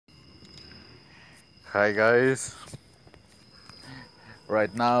Hi guys.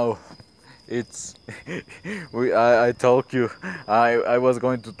 Right now it's I told you I was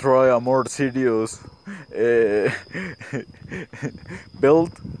going to try a more serious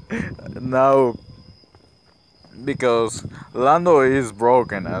build now because Lando is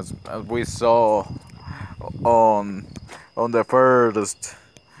broken as we saw on on the first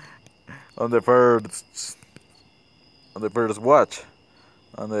on the first on the first watch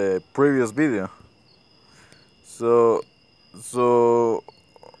on the previous video. So so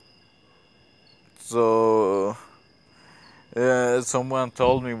so someone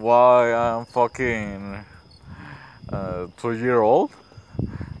told me why I'm fucking 2 year old.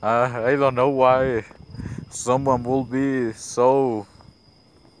 I don't know why someone will be so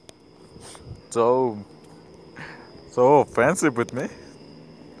so offensive with me.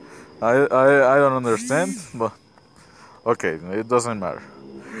 I don't understand, but okay, it doesn't matter.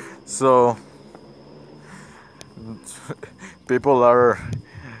 So people are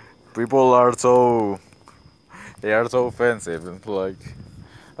people are so they are so offensive. Like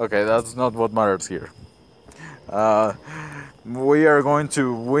okay, that's not what matters here. Uh, we are going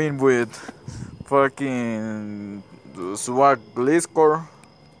to win with fucking swag gliscor,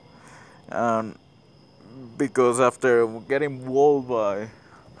 and because after getting walled by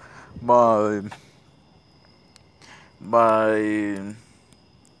by by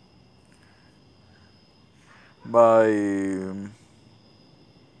by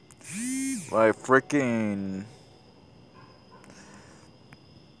freaking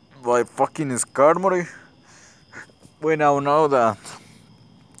by fucking Skarmory, we now know that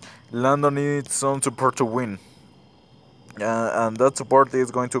Lando needs some support to win, and that support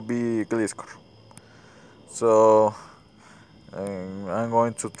is going to be Gliscor. So I'm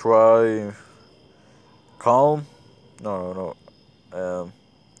going to try calm. No, no, no.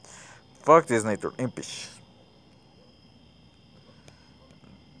 Fuck this nature, impish.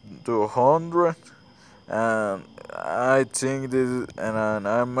 200, and I think this, and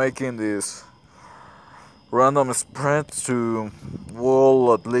I'm making this random spread to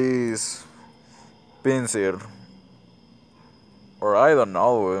wall at least Pinsir, or I don't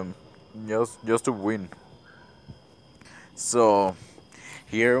know, just to win. So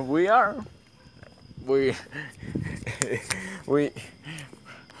here we are. We we.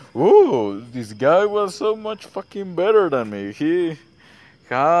 Ooh, this guy was so much fucking better than me.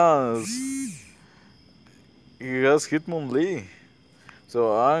 Has he has Hitmonlee.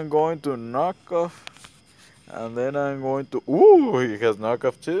 So I'm going to knock off, and then I'm going to. Ooh, he has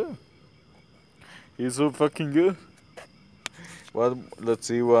knockoff too. He's so fucking good. What? Let's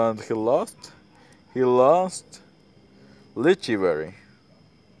see what he lost. He lost Lychee Berry.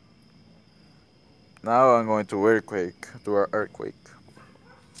 Now I'm going to earthquake to our earthquake.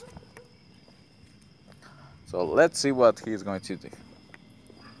 So let's see what he's going to do.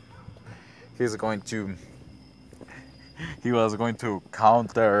 He's going to. He was going to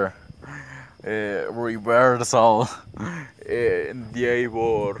counter reversal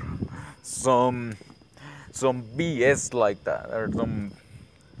Diabor, some BS like that, or some.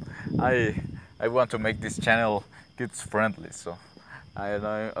 I I want to make this channel kids friendly, so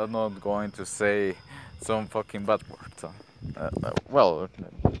I'm not going to say some fucking bad words. So, well,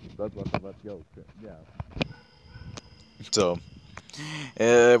 that was a bad joke. Yeah. So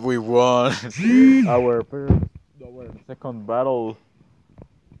we won our first, our second battle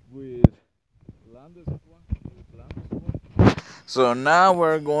with Lando squad. So now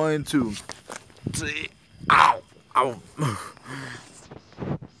we're going to see. Ow! Ow!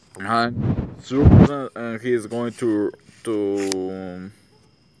 And Super, and he's going to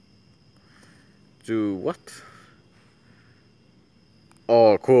what?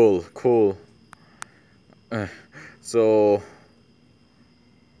 Oh, cool, cool. Uh, so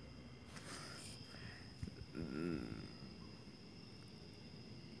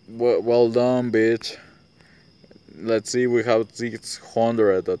well done, bitch. Let's see, we have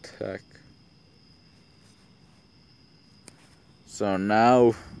 600 attack. So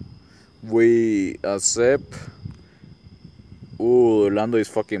now we accept. Ooh, Lando is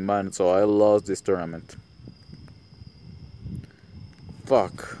fucking bad, so I lost this tournament.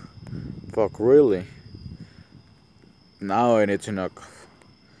 Fuck. Fuck, really? Now I need to knock.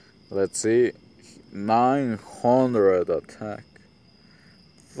 Let's see. 900 attack.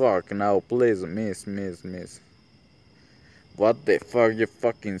 Fuck, now please miss. What the fuck, you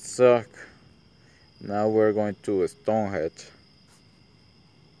fucking suck. Now we're going to Stonehead.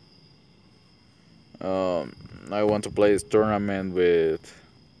 I want to play this tournament with.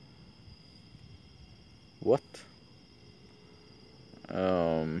 What?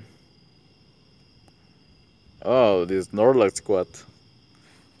 Um. Oh, this Norlax squad.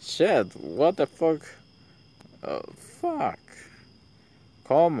 Shit, what the fuck? Oh, fuck.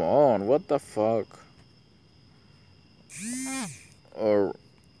 Come on, what the fuck? Or,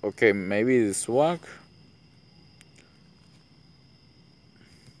 okay, maybe the swag?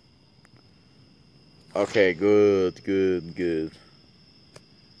 Okay, good, good, good.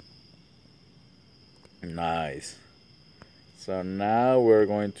 Nice. So now we're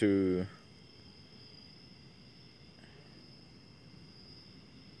going to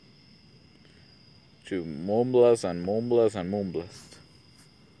Moonblast and Moonblast and Moonblast.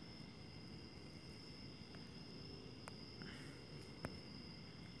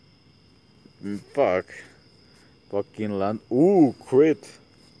 Fuck. Fucking land. Ooh, crit.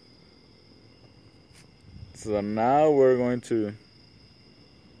 So now we're going to.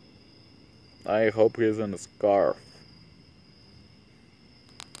 I hope he's on a scarf.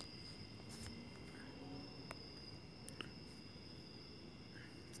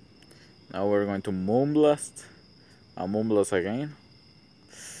 Now we're going to Moonblast. A Moonblast again.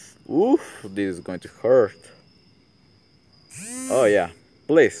 Oof, this is going to hurt. Oh yeah.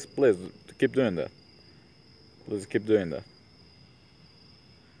 Please, please, keep doing that. Please keep doing that.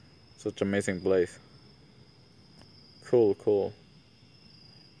 Such amazing place. Cool, cool.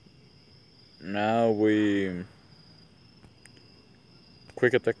 Now we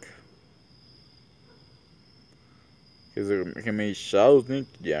quick attack. He may Shoutnik.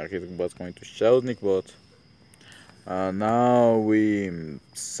 Yeah, he was going to Shoutnik, but now we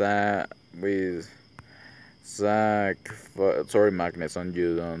sack. Sorry, Magnus, and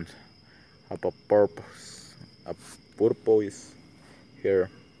you don't have a purpose. A purpose here.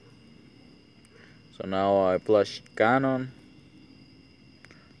 So now I flash cannon.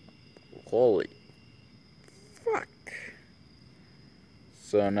 Holy fuck.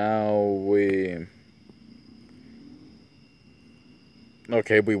 So now we.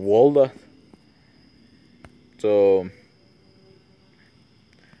 Okay, we walled that. So.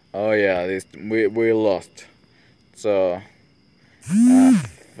 Oh yeah, this we lost. So.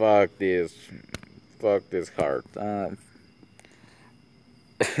 Fuck this. Fuck this heart.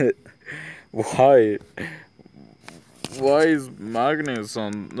 Why? Why is Magnus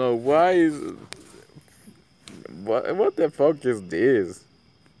on? No, why is. What the fuck is this?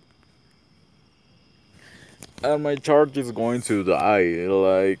 And my charge is going to die.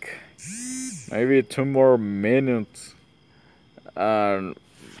 Like. Maybe 2 more minutes. And.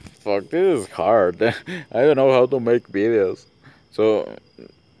 Fuck, this is hard. I don't know how to make videos. So.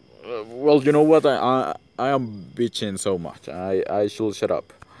 Well, you know what? I am bitching so much. I should shut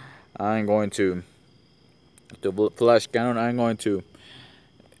up. I'm going to flash cannon. I'm going to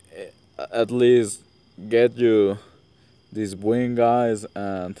at least get you these wing guys,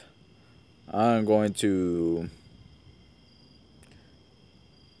 and I'm going to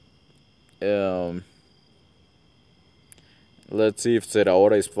um let's see if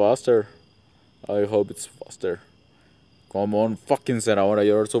Zeraora is faster. I hope it's faster. Come on, fucking Zeraora,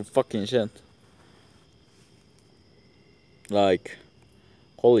 you're so fucking shit. Like,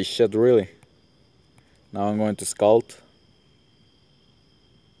 holy shit, really. Now I'm going to Scout.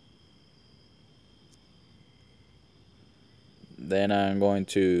 Then I'm going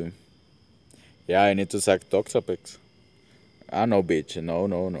to. Yeah, I need to sack Toxapex. Ah, no, bitch. No,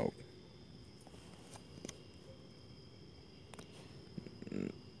 no, no.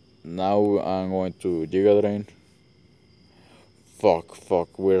 Now I'm going to Giga Drain. Fuck,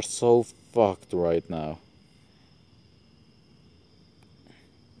 fuck. We're so fucked right now.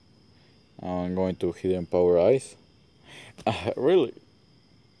 I'm going to Hidden Power Ice. Really?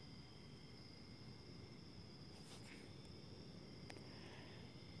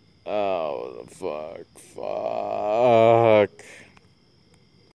 Oh, fuck, fuck.